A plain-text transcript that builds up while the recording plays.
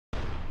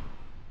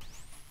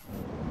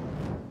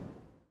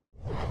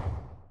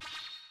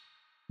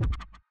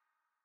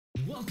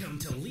Welcome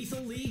to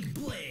Lethal League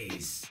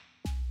Blaze.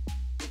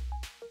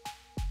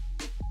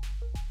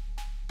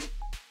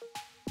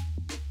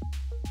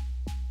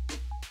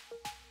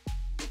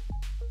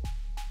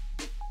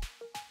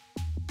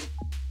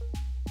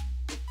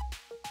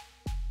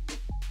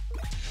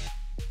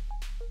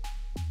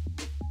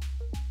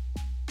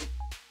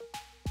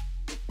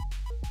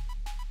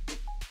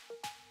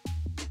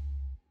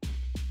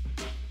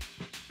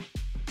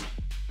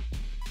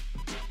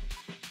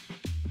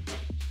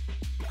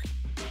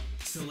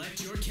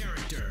 Select your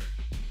character.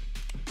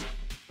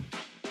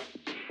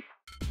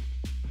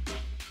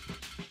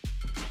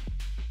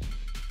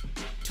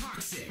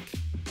 Toxic.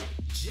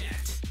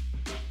 Jet.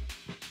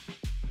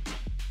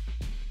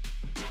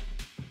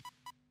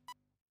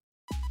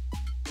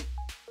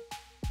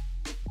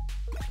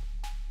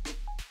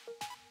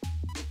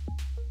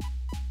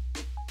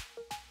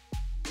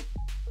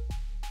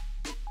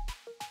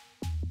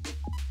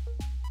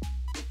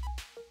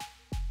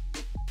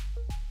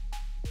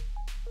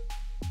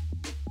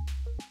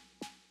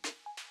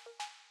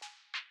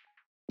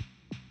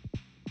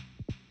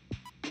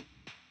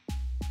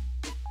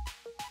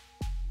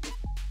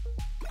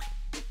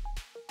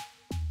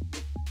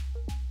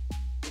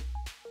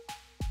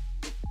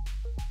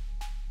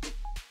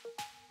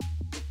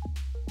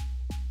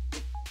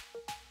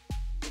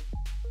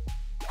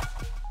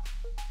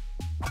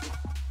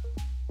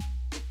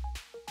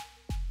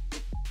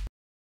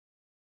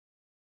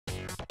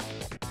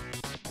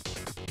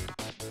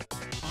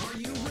 Are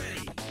you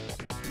ready?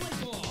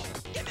 Play ball.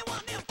 Give me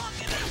one more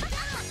fucking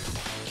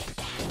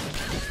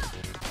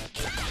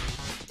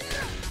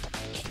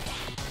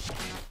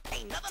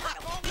ain't nothing like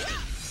a ball game.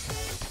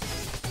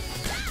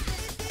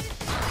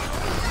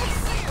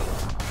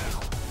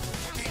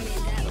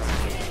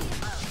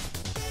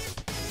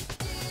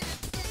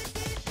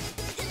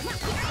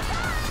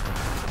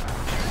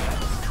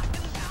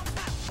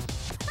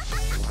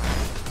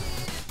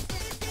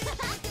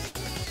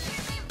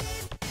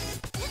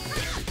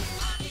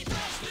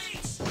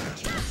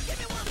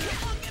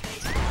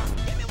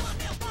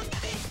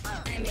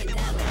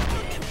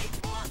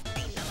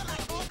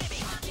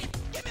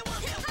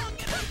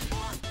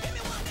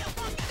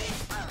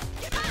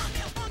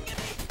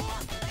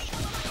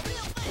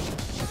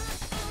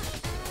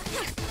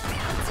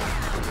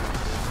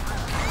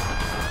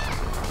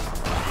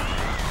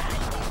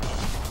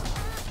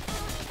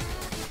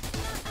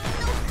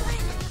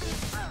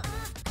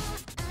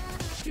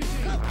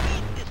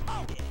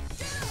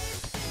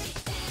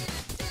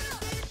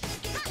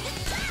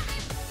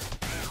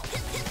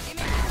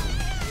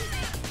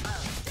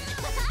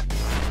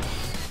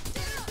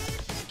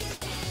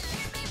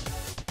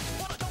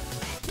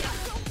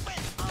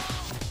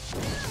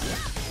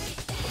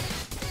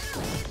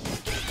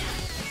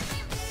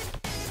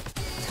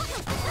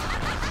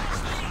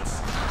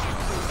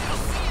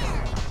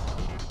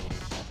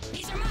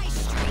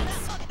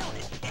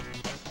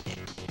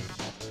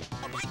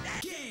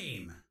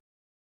 Game.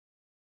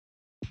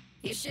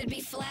 You should be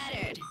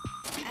flattered.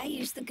 I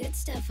use the good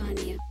stuff on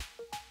you.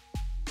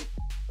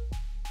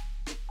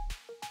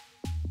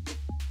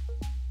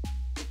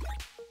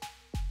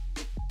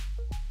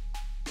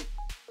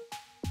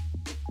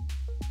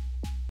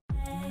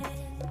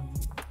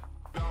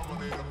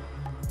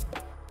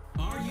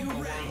 Are you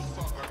ready?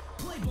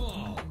 Play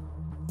ball.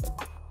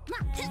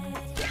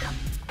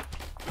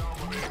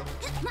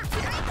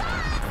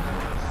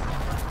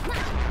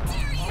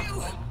 Dare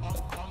you!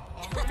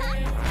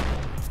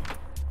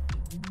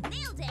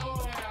 Nailed it!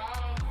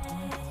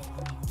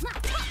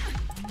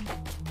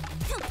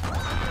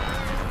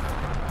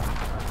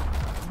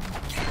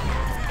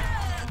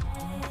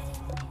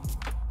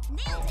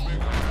 Nailed it!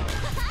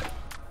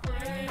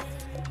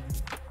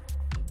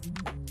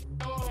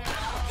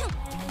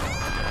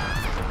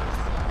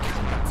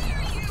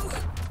 Dare you!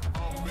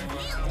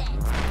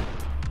 Nailed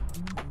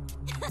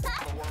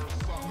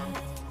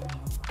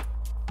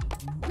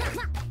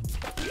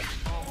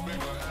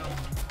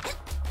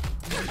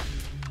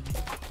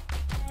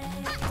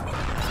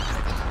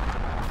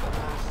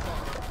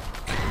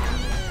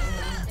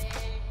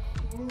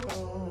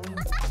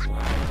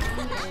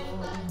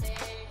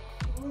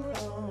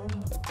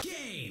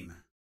Game.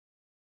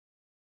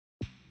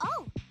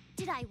 Oh,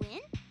 did I win?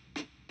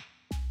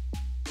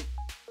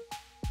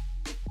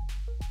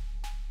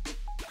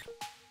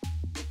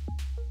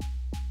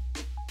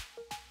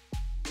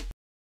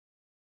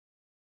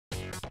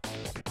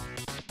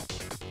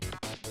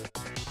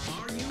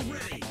 Are you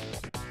ready?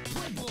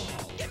 Play ball.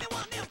 Give me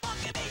one more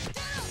fucking beat.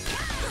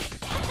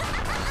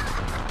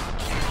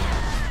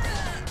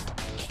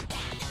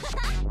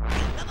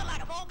 Ain't nothing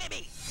like a ball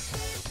game.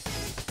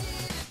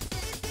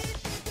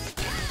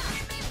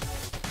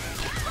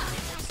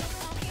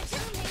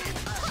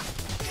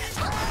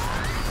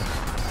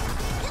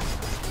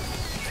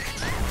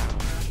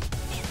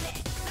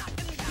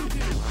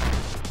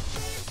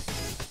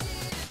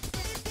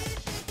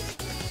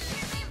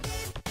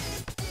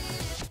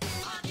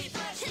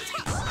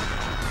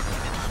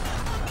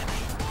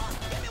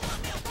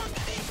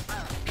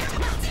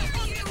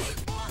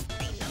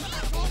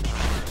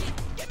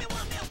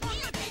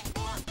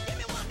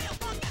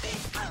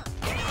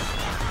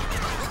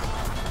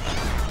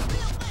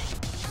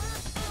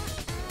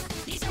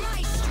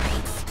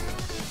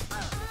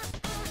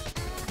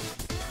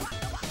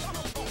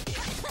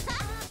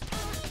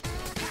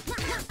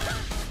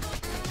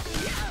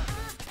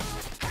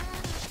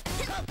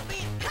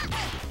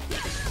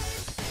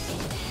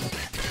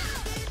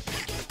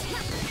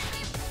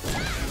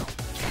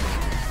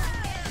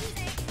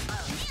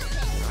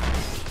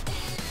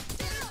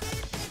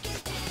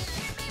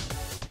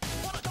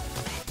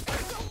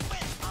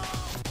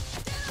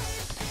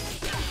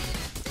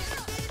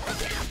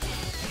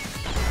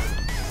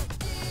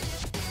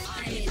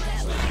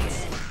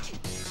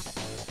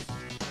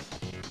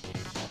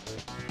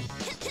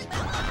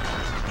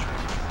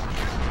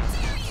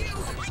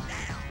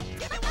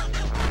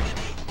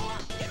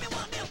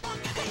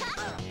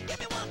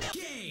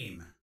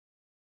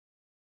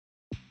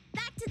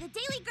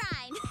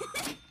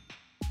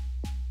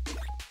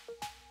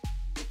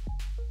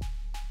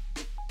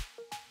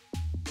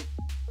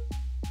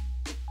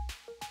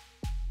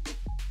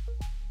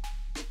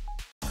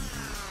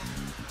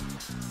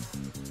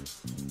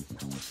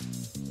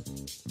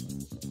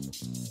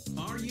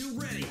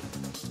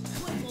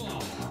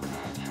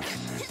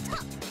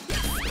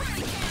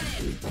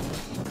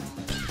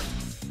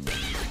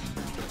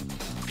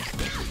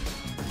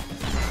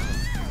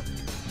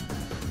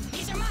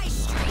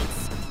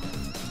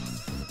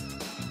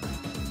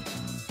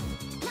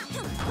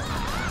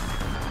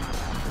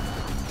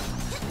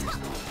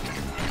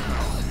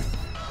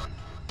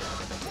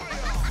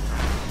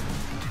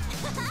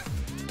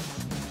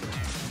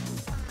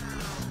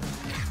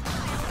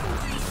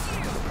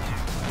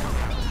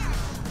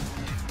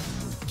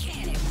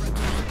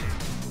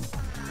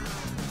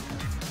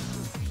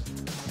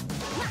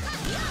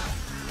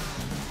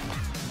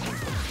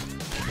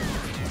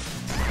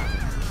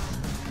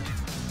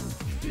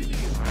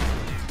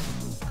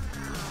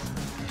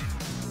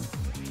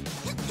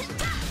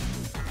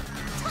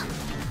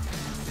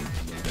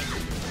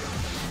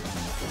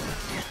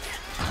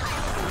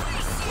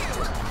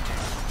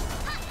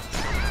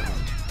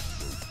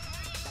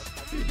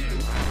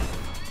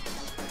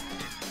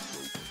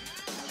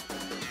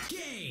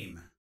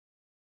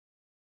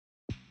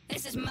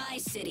 is my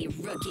city,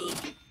 rookie.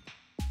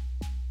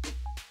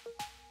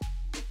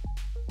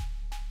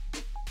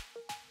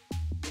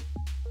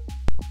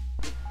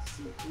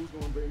 See who's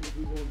gonna give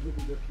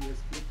me the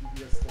PSP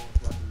PBS phone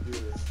so I can do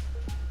this.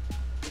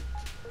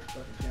 So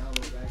I can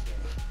download that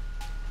game.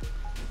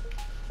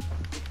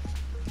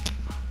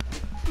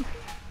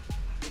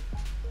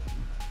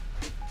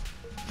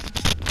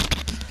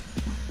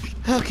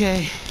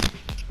 Okay,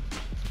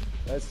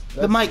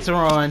 the mics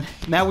are on.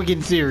 Now we're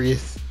getting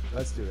serious.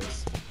 Let's do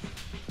this.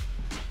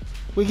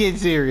 We're getting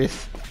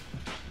serious.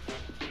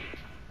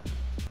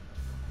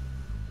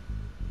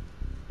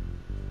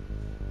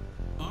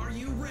 Are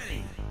you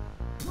ready?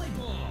 Play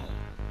ball.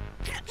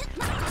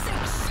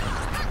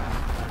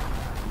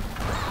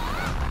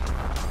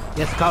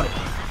 Yes, caught it.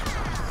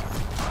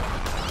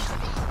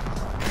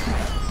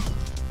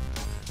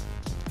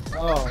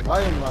 Oh,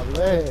 right in my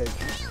leg.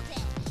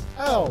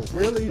 Oh,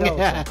 really? That was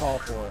Yeah.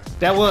 uncalled for.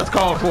 That was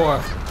called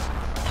for.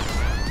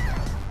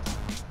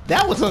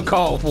 That was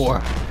uncalled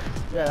for.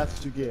 Yeah, that's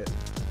what you get.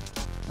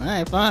 All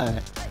right,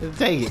 fine. Let's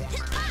take it.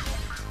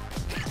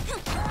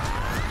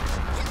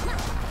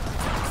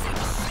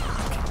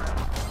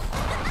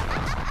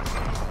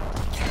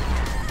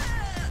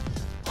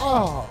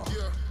 Oh,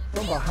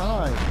 from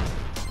behind.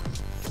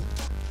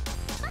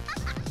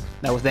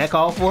 Now, was that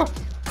called for?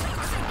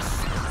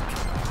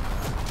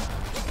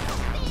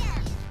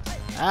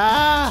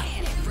 Ah!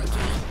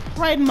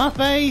 Right in my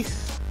face.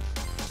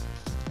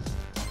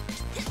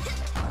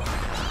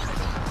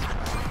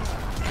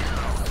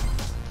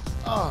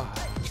 Oh.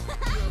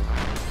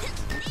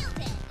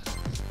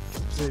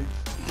 See,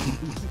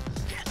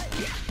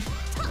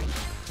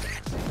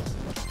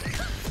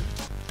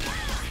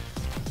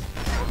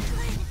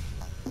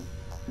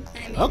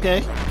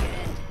 Okay.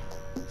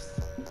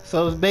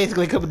 So it's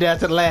basically coming down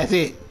to the last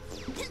hit.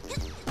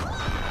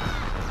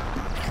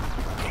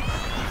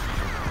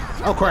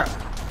 Oh crap.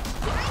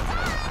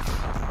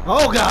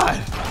 Oh god.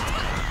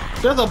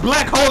 There's a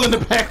black hole in the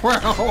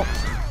background.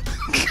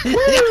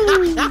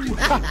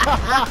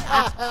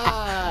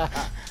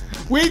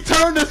 We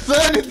turned the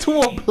sun into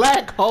a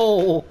black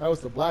hole. that was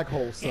the black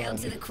hole Hail to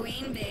sun. the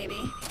queen, baby.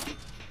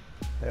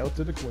 Hail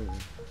to the queen.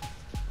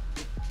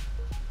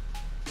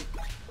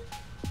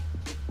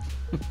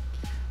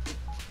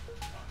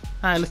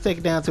 Alright, let's take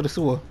it down to the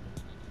sewer.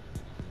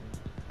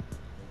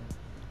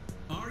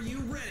 Are you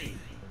ready?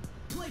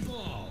 Play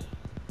ball.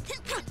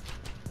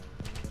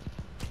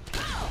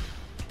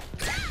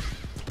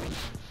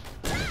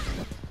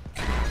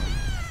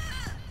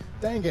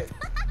 Dang it.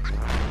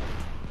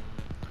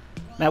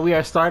 Now we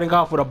are starting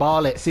off with a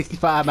ball at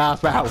 65 miles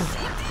per hour.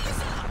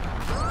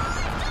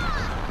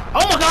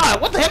 Oh my god,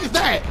 what the heck is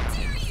that?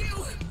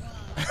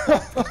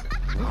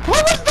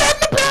 What was that in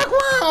the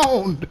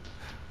background?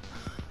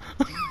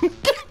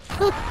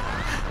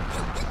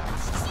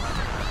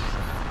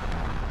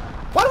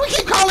 Why do we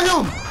keep calling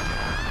him?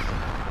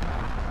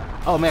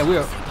 Oh man,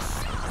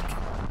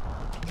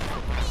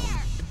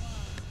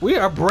 we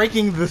are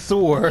breaking the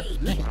sewer.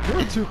 You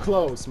were too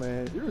close,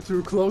 man. You were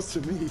too close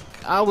to me.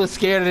 I was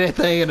scared of that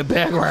thing in the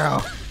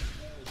background.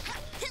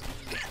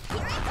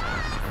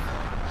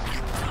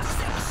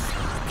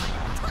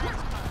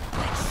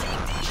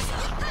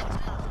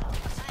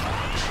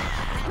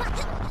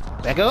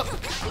 Back up.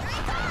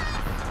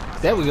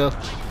 There we go.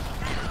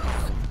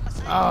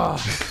 Oh,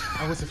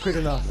 I wasn't quick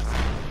enough.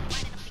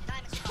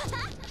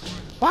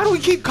 Why do we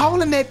keep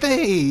calling that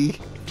thing?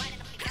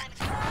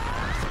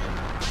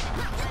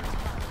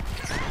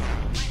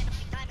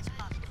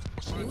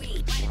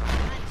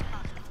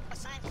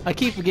 I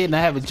keep forgetting I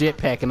have a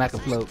jetpack and I can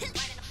float.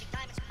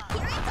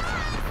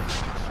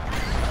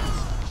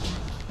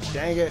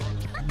 Dang it.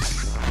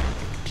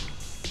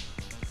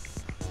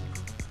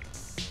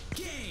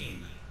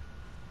 Game.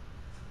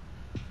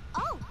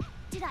 Oh,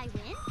 did I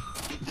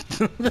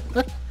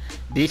win?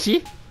 Did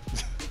she?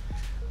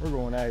 We're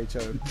going at each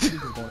other. We're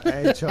just going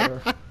at each other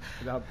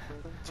without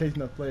changing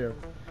the player.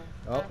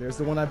 Oh, there's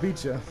the one I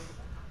beat you.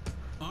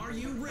 Are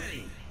you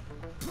ready?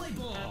 Play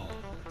ball.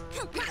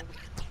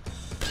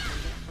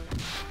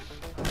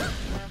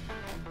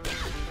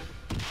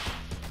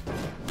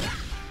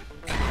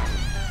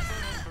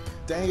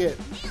 Dang it.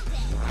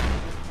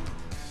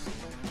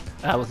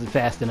 I wasn't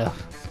fast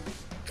enough.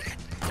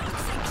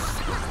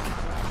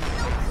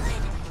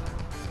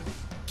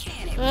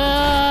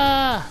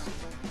 Ah!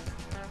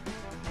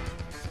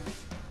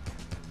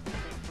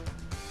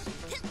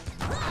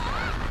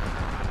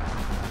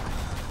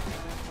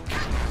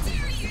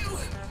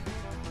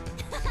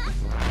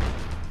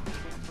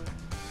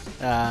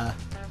 I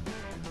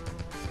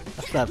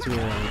stopped too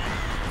early.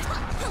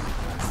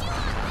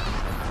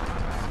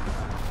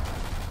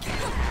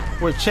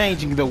 We're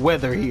changing the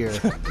weather here.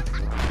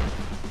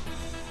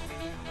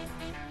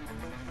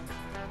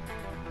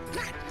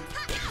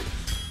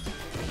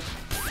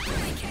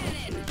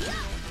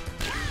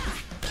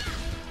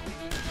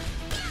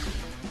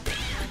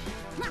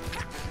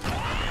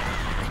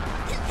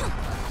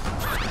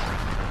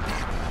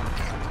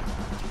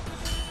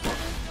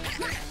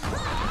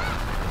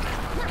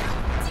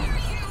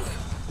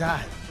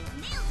 Die.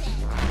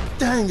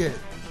 Dang it!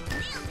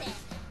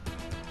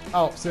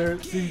 Oh,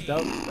 Sarah, see,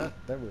 that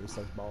really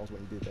sucks balls when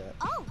you did that.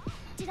 Oh,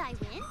 did I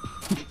win?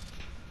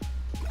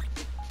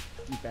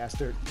 You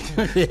bastard.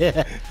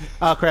 Yeah.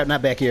 Oh crap!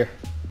 Not back here.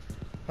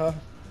 Huh?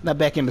 Not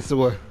back in the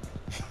sewer.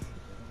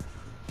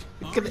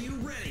 Are you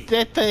ready?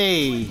 That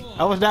thing.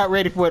 I was not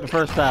ready for it the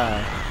first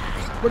time.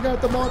 We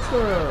got the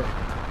monster!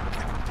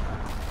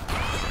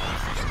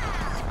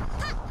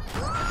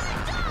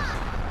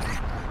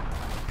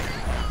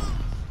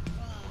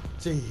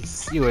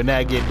 Jeez. You would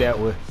not get that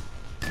one.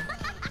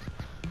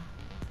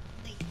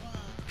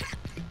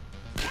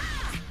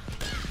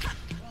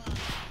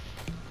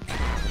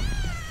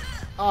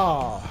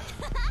 Oh.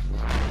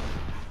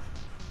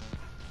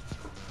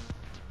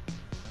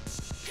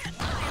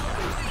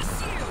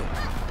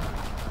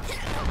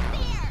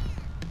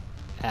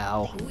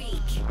 Ow. Weak.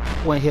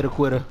 One hit a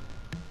quitter.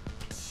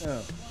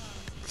 Oh.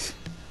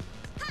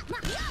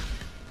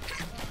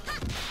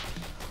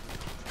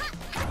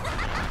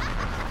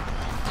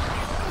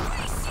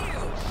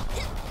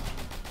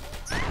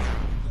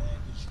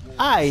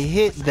 I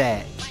hit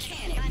that.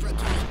 Can it,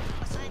 rookie?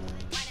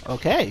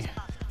 Okay.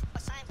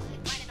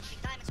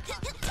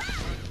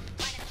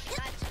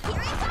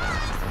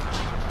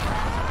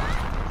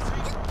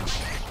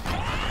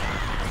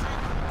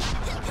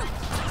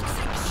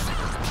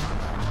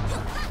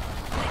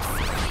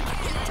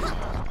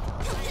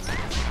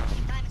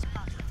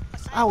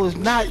 I was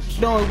not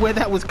knowing where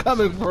that was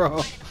coming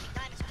from.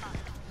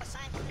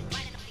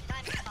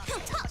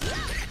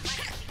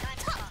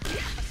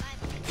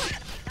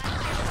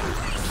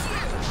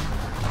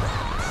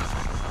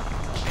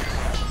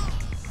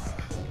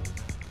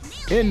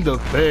 In the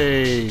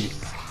face.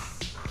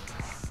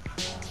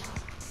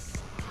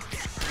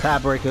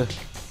 Tiebreaker.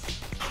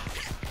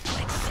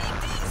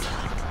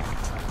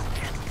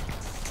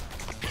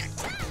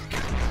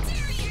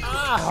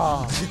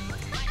 Ah.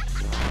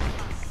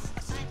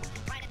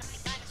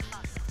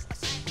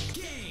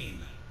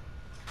 Game.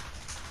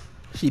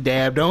 She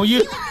dabbed on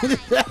you.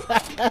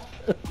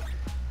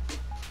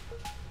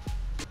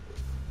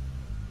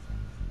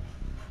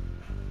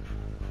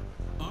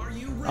 Are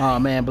you ready? Oh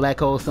man, Black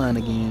Hole Sun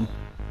again.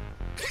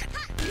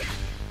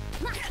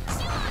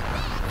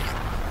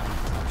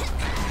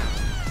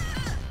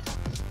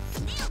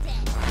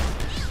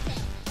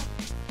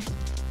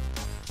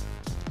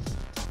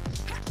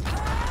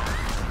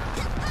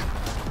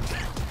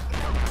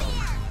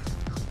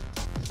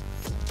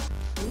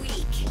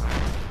 Weak.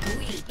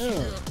 Weak.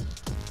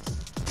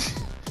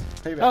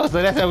 Payback. Oh,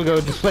 so that's how we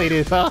go display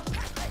this, huh?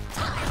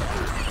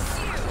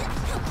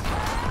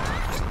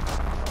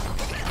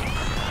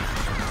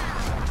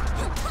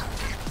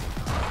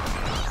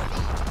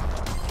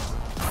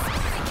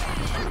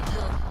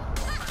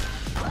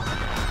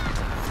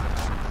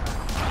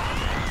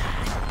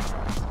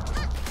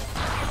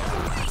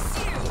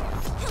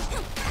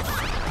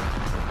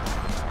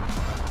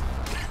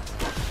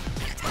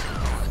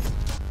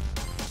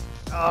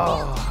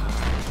 Oh.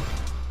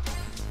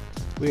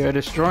 We are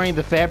destroying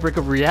the fabric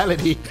of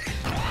reality.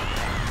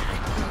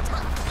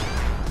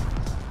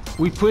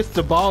 We pushed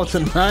the ball to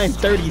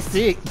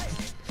 936.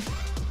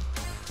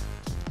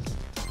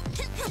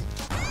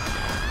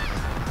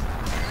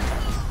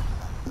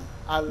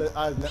 I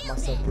let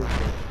myself through.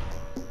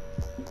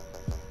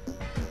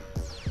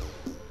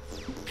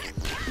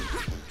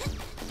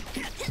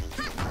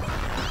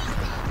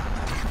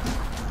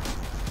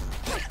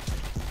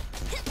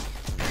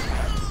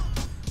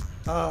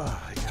 Oh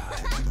my god.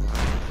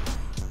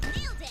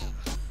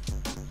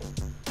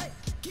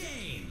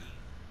 Game.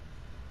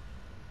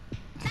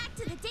 Back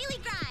to the daily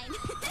grind.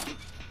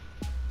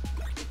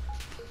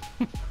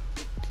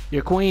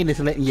 Your queen is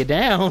letting you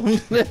down.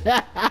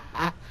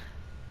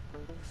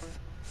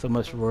 So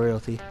much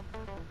royalty.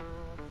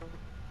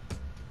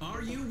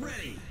 Are you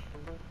ready?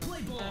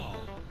 Play ball.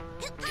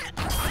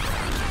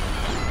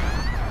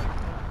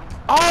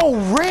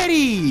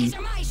 Already! These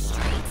are my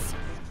streets.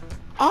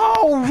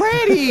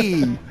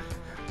 Already!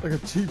 Like a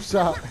cheap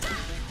shot.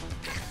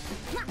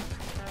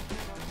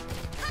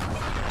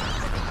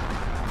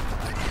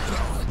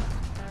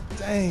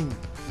 Dang.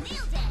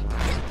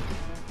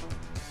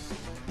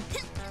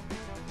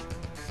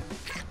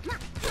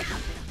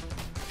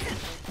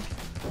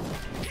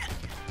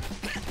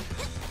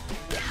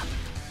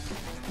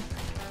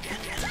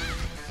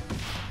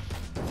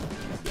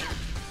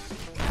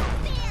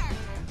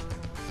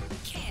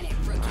 Can it,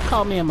 rookie?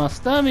 Caught me in my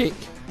stomach.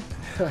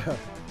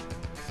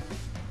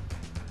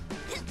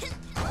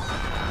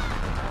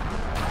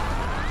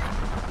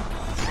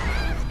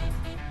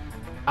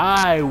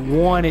 I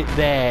wanted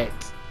that.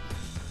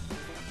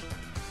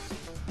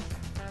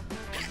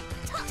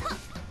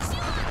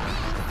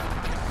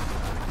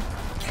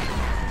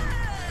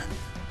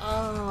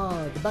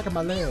 Ah, the back of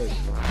my leg.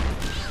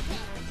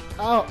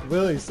 Oh,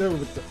 really? Still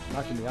with the,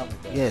 knocking me out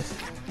like that. Yes.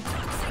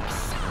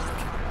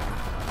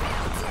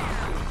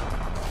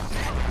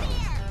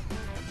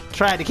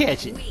 Tried to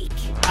catch it. Weak.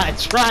 I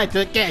tried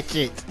to catch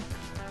it.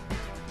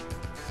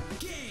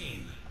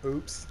 Game.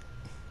 Oops.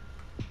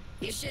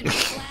 You should be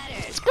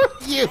flattered. Screw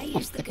you. I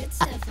use the good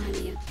stuff on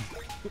you.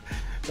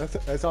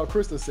 That's all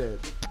Crystal said.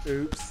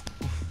 Oops.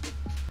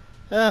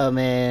 Oh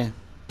man.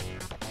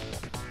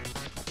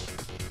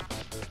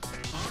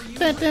 Are you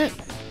Dun, dun. ready?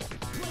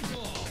 Play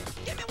ball.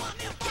 Give me one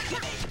them funky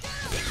beats.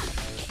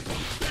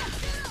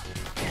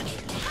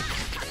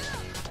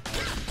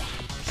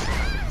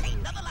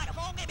 Ain't nothing like a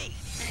funky beat.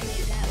 I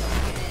knew that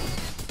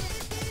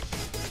was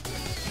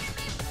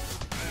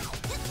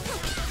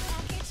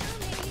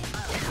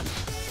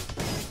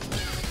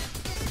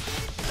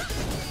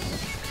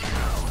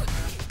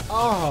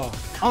Oh.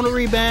 On the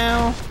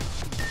rebound.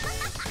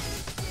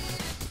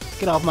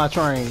 Get off my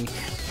train.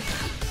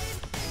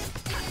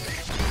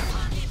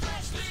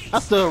 I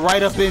stood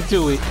right up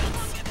into it.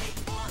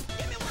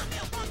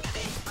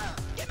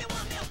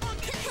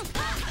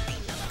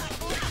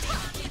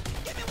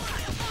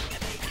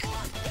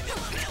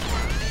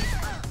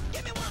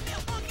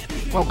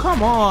 Oh,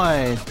 come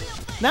on.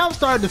 Now I'm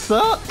starting to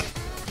suck.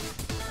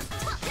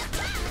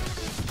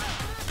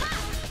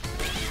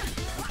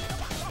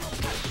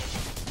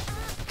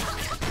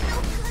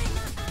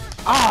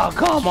 Oh,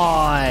 come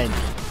on.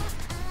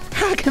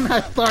 How can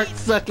I start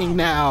sucking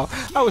now?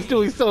 I was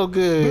doing so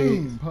good.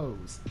 Boom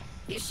pose.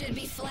 You should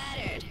be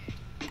flattered.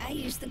 I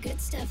use the good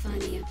stuff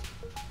on you.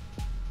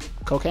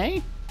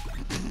 Cocaine?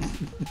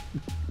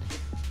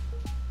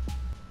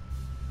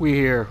 We're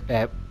here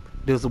at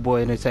Dizzle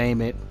Boy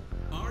Entertainment,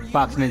 Are you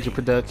Fox ready? Ninja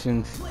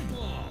Productions, Play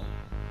ball.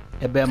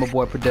 and Bama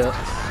Boy Products.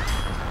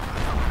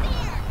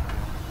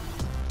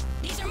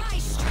 These are my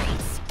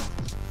streets.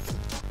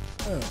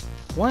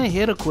 One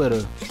hitter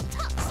quitter.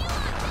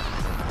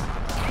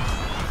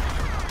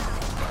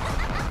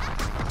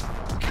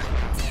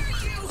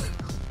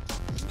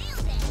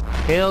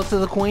 Hail to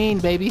the queen,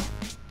 baby.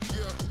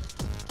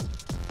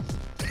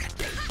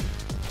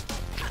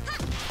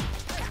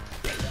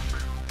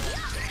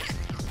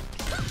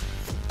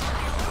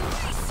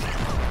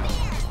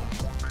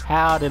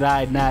 How did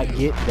I not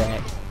get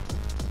that?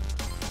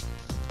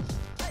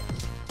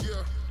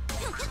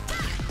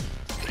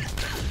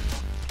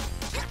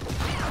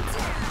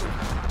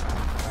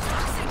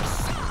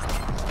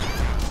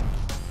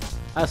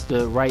 I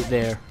stood right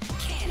there.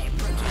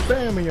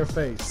 Bam in your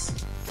face.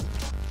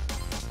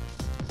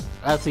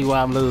 I see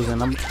why I'm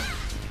losing. I'm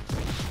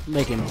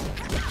making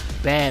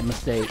bad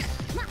mistakes.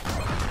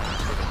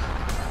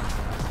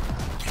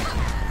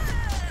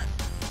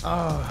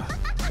 Ah.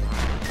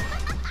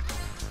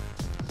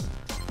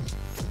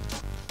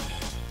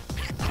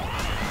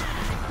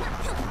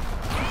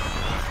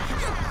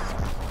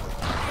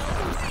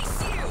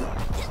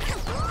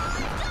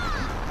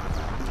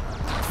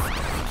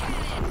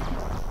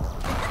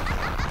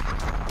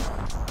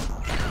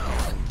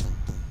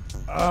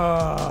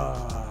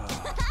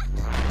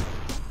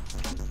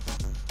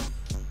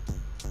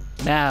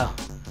 Now,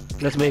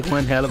 let's make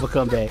one hell of a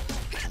comeback.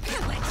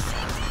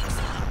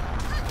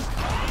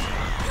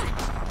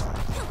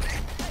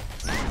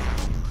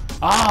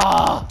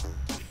 Ah!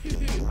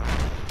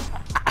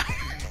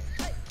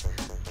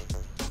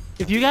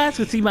 If you guys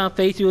could see my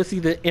face, you will see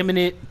the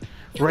imminent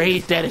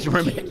rage that is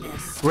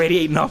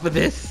radiating off of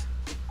this.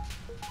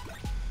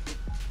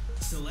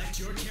 Select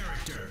your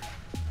character.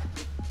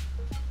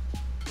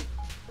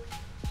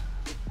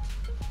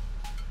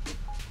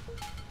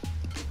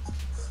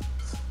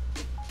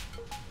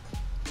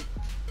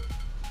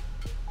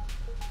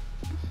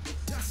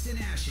 Dust and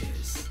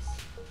Ashes.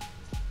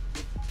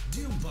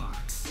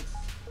 Doombox.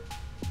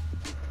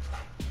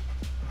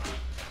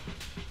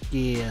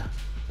 Yeah.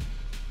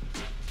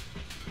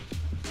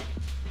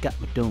 Got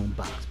my doom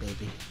box,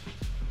 baby.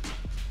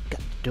 Got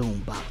the doom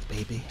box,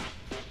 baby.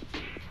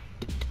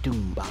 The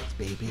doom box,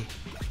 baby.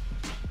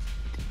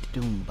 The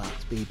doom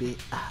box, baby.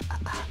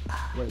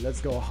 Wait,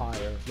 let's go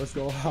higher. Let's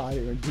go higher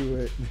and do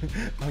it.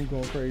 I'm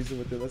going crazy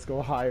with it. Let's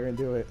go higher and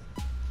do it.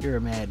 You're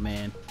a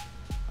madman.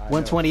 I know.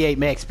 128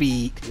 max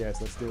speed.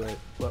 Yes, let's do it.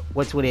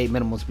 128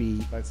 minimal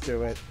speed. Let's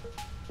do it.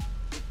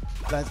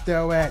 Let's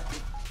do it.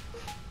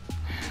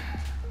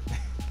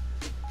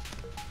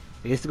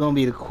 It's gonna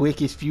be the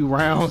quickest few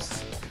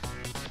rounds.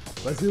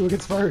 Let's see who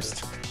gets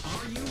first. Are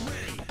you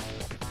ready?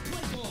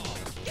 Play ball.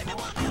 Give me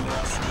one them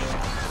funky beats.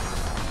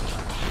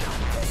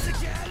 This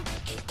again.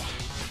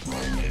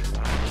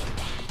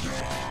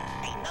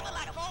 Ain't nothing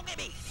like a funky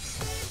beat.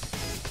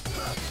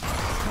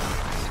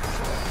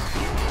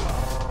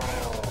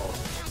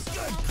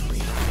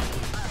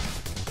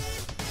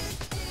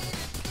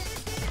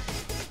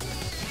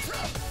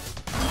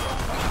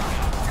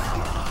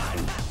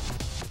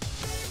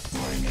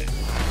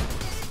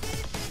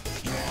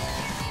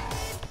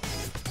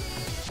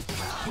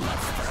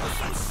 Let's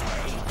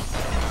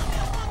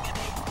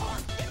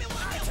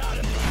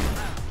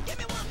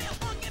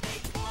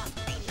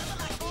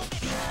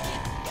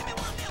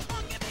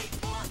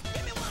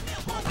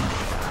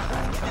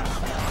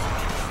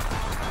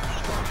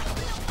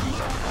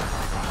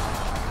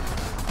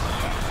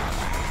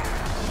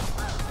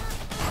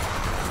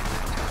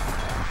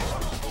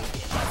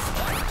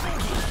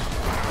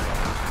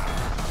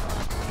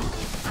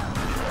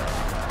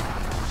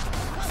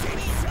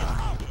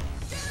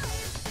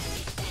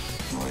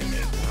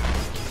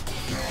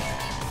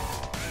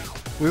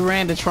We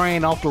ran the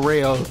train off the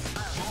rails.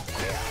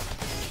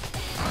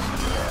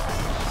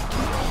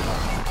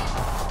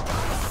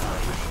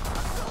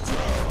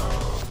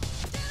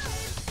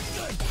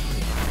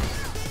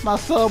 My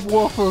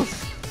subwoofers.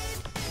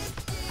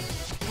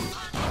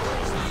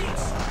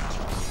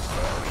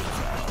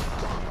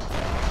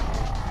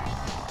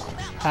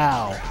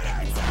 How?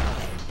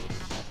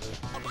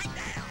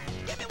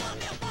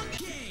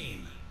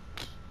 Game.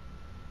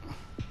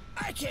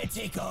 I can't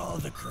take all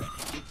the credit.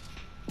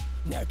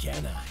 Now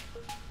can I?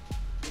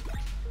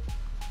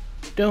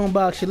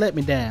 Doombox, you let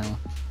me down.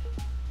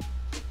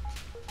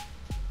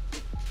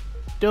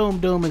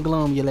 Doom and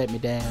gloom, you let me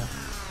down.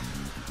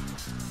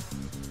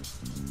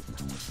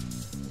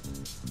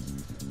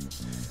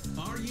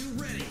 Are you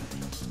ready?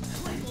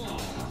 Play ball.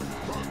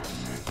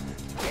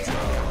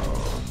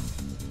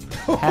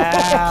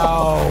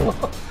 How?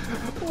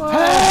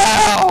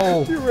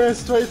 How? You ran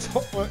straight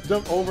to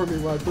jump over me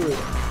when I threw it.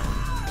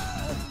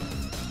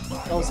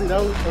 Oh, see, that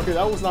was okay.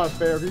 That was not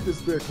fair. He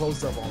just did a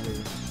close up on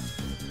me.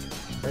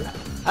 Okay.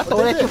 I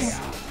thought that this.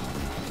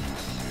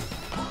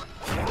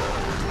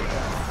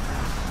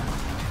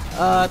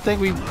 I think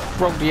we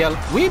broke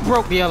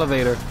the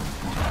elevator.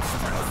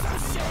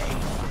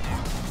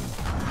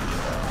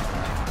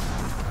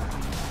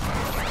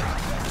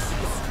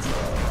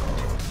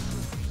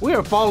 We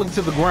are falling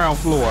to the ground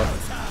floor.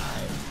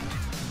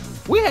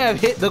 We have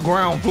hit the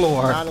ground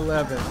floor.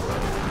 9/11.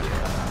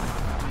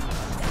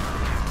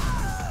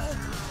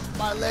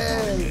 My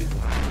leg.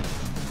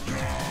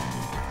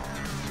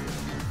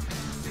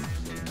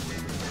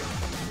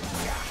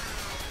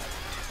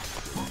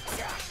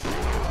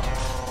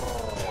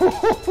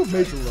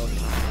 Major love.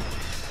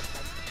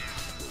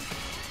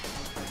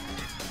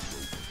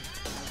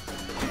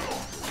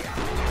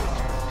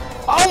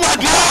 Oh my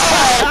god!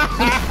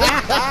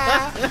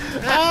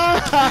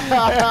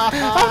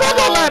 I'm not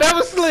gonna lie, that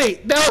was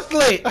slick. That was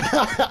slick.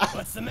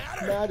 What's the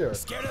matter? Matter.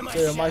 Scared of my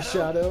Yeah, my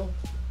shadow.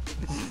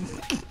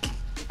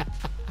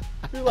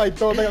 You like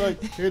throw it back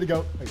like here you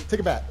go. Like, take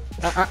it back.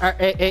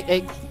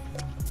 Hey.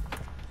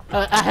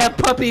 I have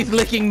puppies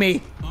licking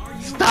me.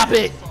 Stop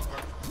it.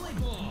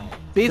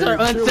 These are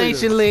They're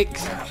unsanctioned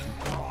licks.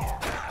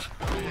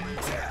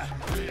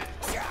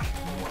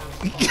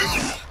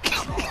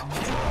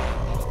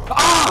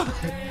 Ah!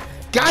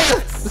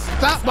 Gaia,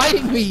 stop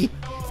biting me.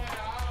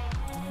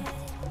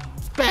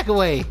 Back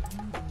away.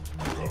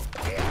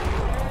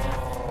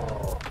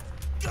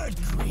 Good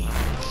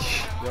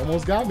grief. You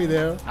almost got me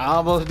there. I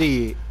almost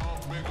did.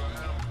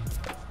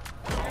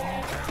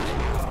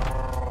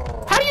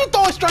 How do you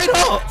throw it straight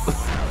up?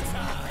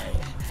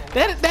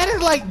 That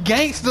is like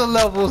gangster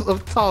levels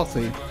of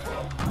tossing.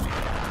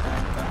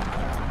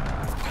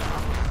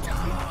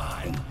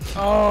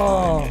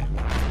 Oh.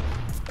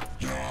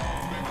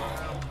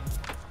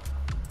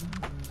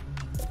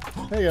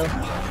 There you go.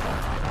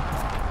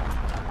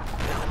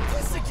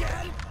 This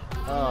again?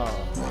 Oh.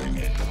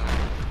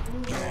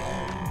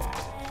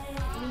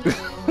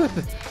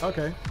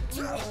 Okay.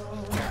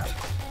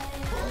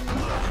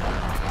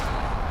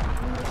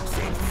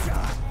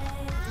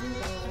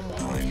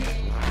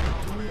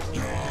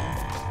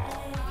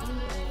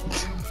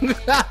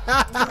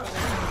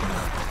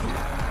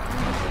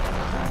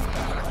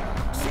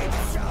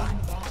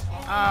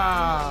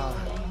 Ah.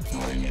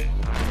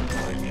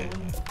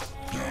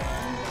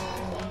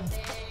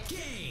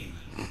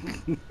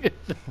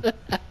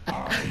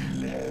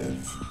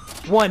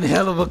 One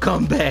hell of a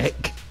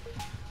comeback.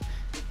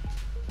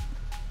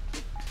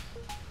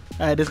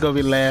 Alright, this is gonna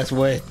be the last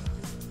one.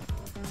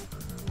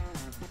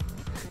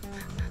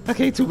 I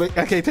can't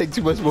take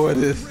too much more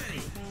of this.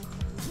 Ready.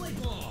 Play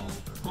ball.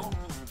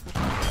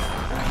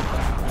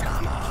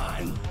 Come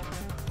on.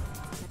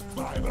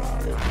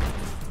 Bye-bye.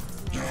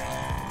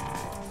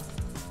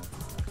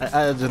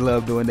 I just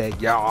love doing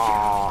that. Yeah.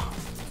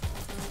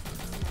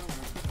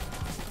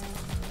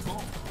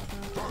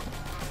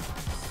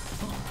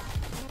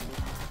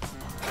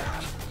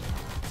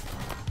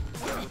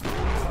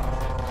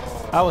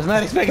 I was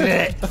not expecting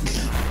that.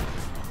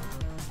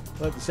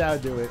 Let the shadow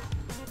do it.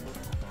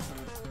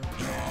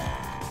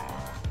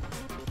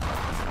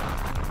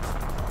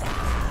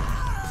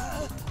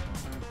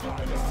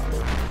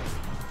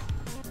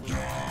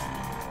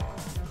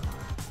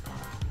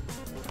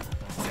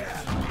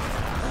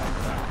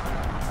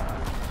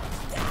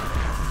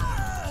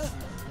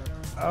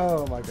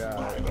 Oh my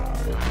god.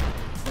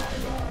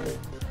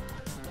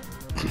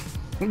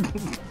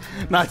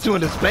 Not you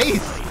into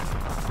space.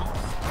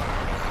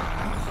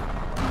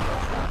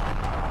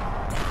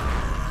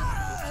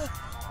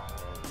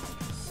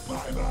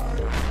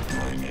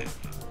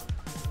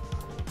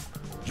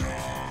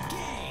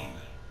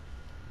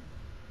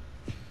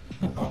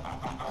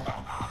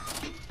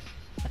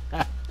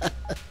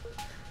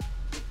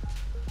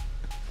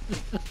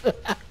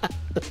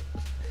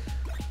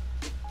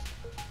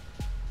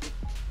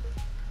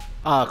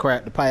 Oh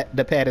crap,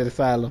 the padded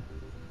asylum.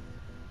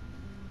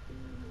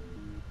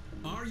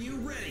 Are you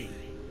ready?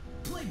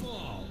 Play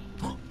ball.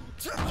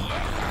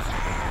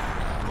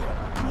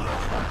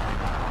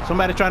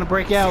 Somebody trying to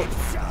break out.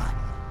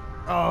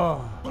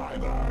 Oh.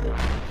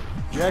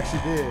 You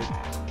actually did.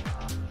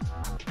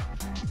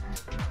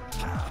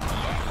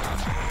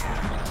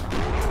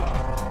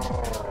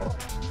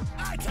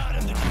 I taught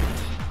him to do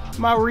it.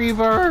 My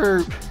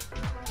reverb.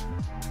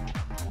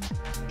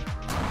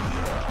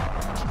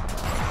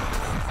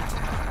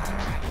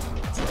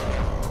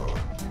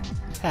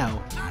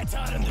 How? I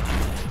taught him to do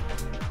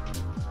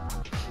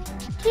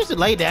it. You should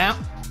lay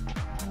down.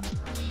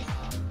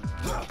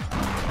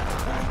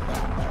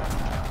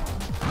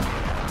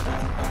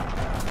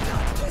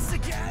 This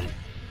again?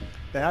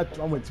 I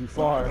went too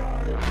far.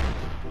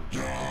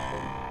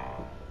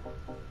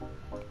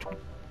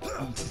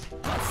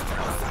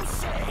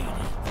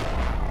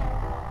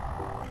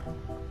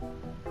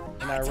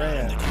 And I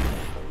ran.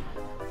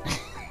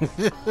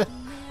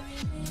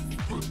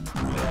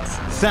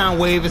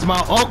 Soundwave is my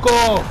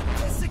uncle.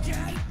 This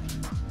again?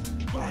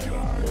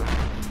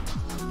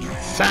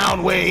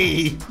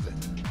 Soundwave.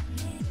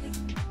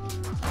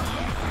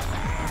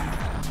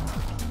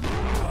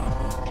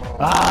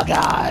 Ah,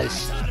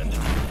 gosh.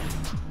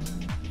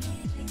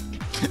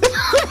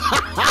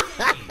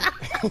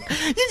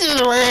 You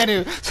just ran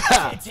him.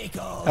 Take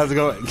all. How's it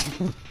going?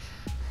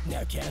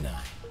 Now can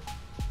I?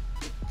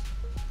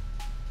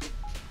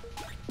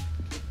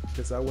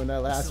 Guess I win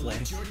that last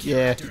one. Select your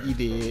Yeah, character. you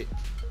did.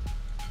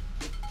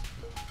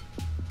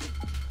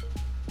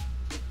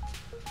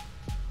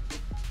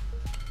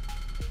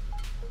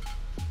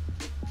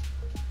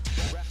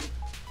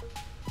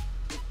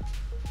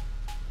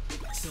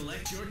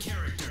 Select your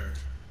character.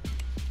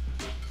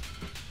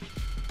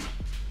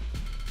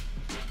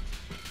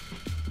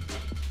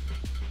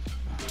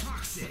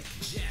 Toxic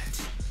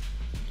Jet.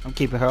 I'm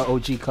keeping her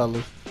OG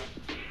colors.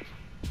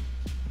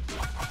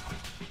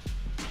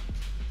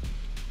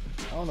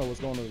 I don't know what's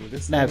going on with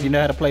this. Now, if you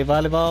know how to play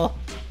volleyball,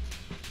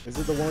 Is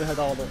it the one that had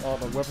all the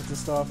weapons and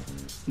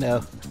stuff?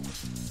 no.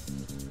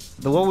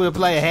 The one we were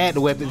playing had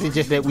the weapons, it's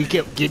just that we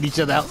kept getting each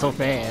other out so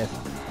fast.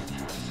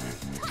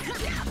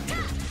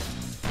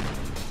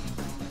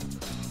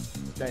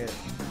 Dang it.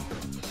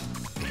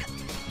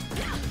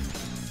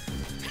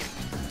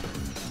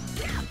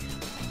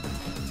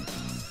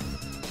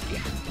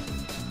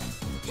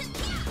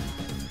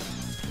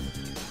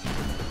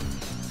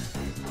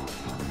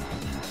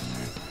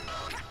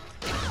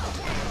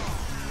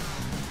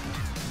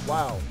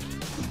 Wow.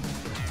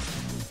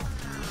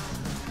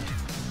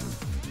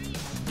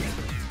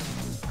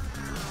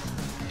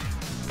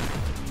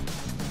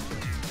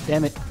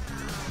 Damn it.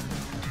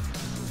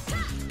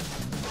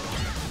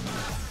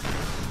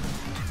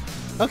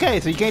 Okay,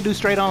 so you can't do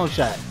straight on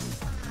shots.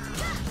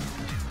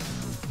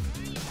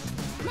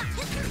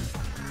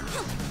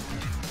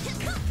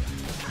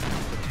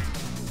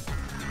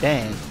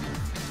 Dang.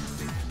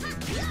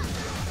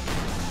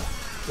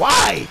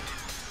 Why?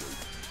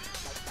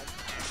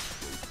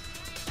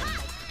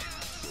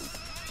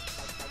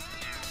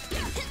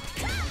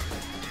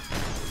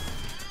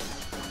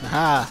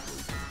 Aha.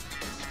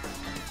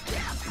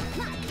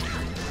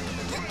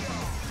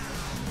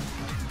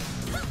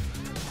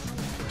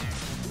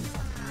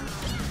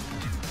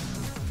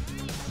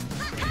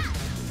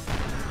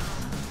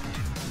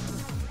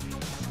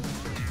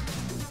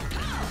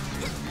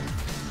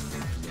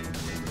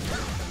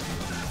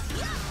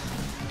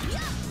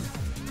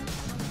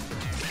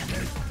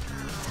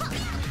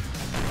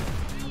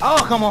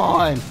 Oh, come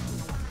on.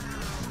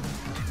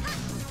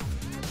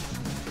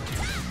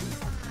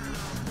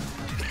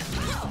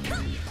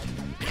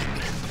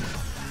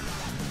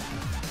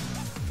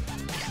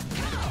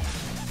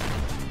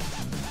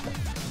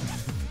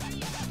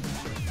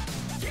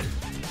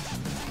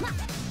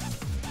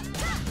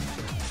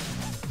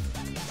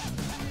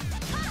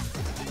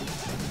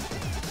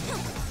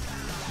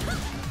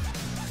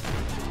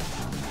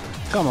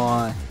 Come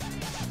on.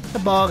 The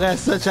ball got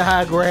such a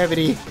high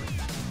gravity.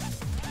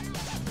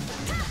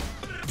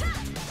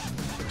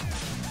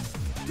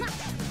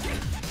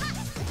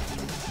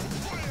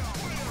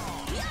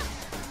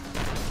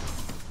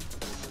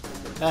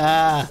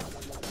 Ah.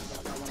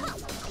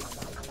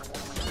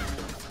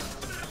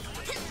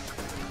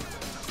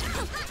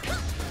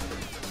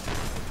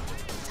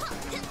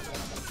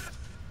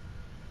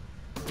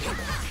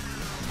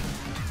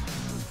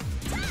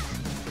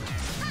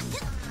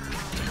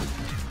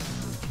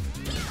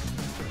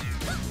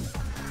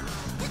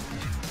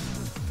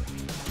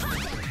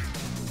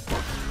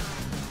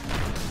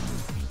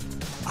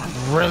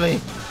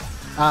 Really?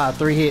 Ah,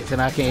 3 hits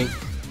and I can't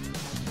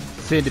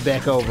send it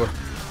back over.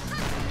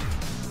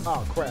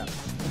 Oh crap.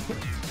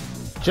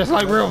 Just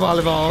like real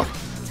volleyball.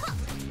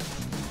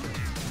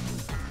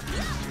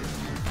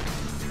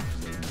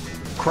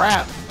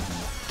 Crap.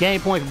 Game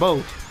points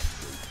both.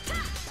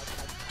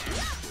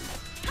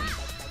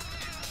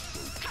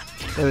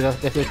 There we go.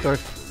 That's it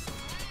first.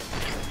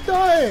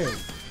 Dang!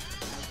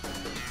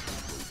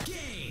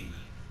 Game.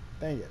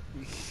 Dang it.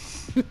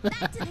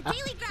 Back to the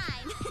daily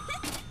grind.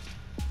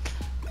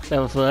 That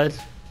was fun.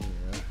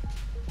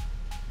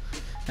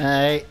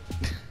 Alright.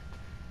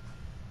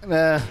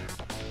 Are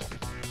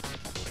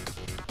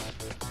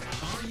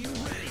you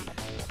ready?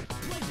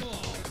 Play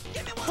ball.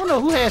 I don't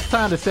know who has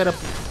time to set up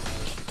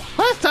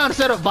Well, it's time to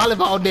set up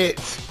volleyball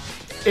nets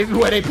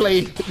everywhere they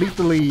play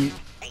Lethal League.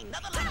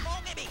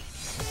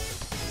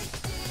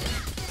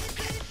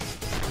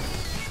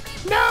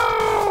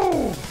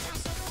 No!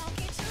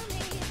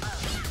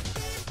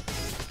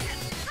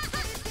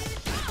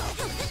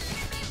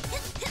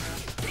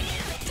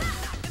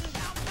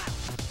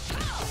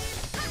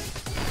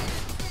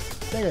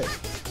 Dang it.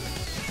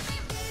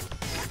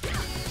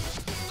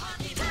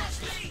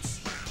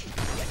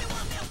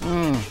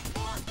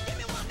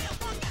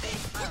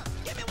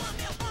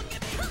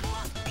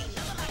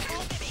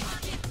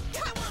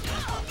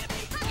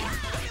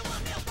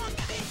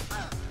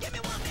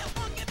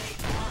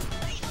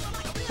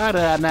 How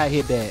did I not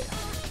hit that?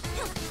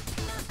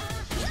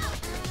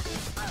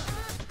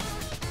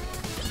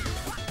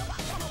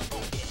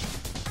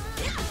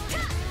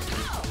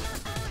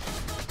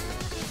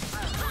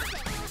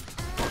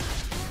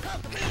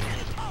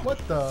 What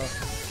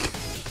the?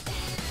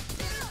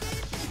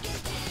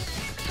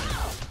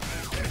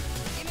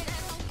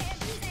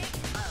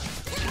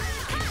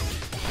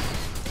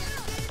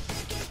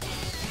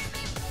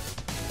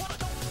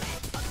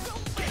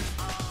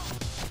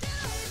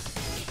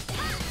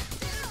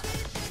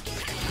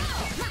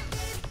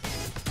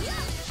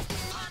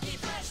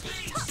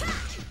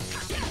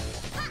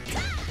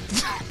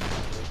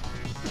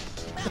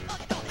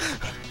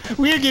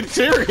 We're getting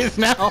serious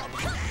now.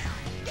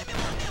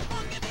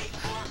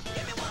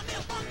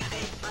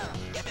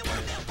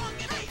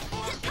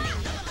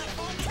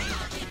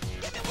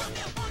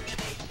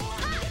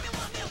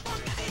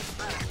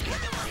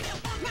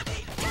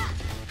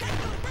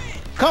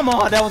 Come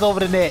on, that was over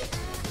the net.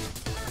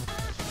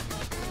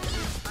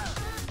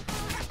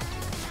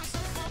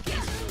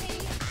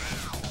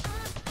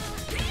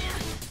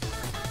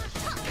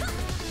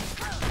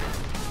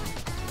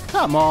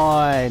 Come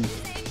on.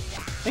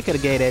 They could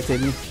have gave that to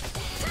me.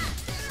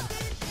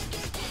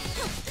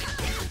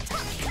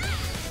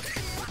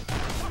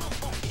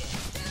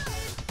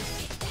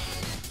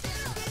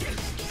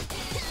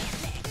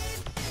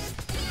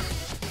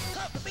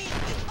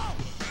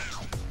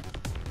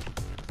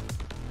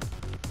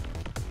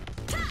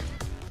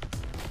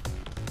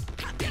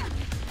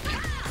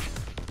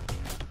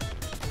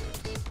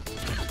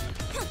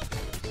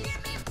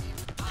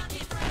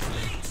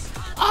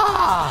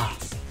 Ah!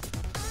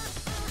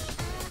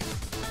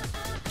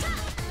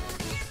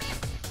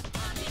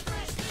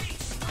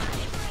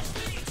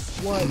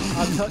 What?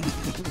 I'm not.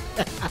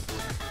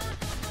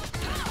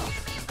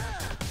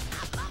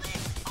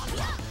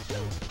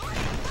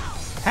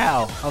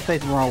 How? I was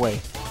facing the wrong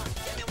way.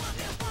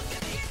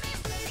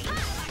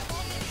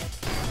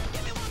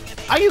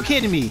 Are you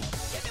kidding me?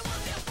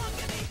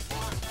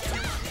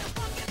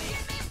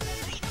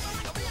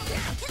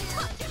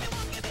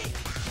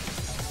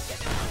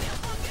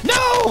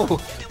 No!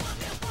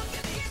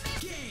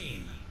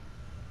 Game.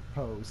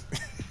 Pose.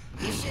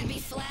 You should be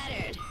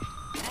flattered.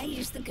 I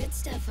use the good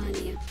stuff on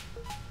you.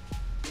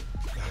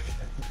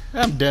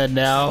 I'm done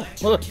now.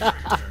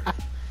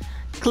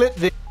 Clip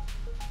this.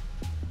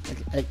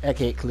 I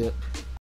can't clip.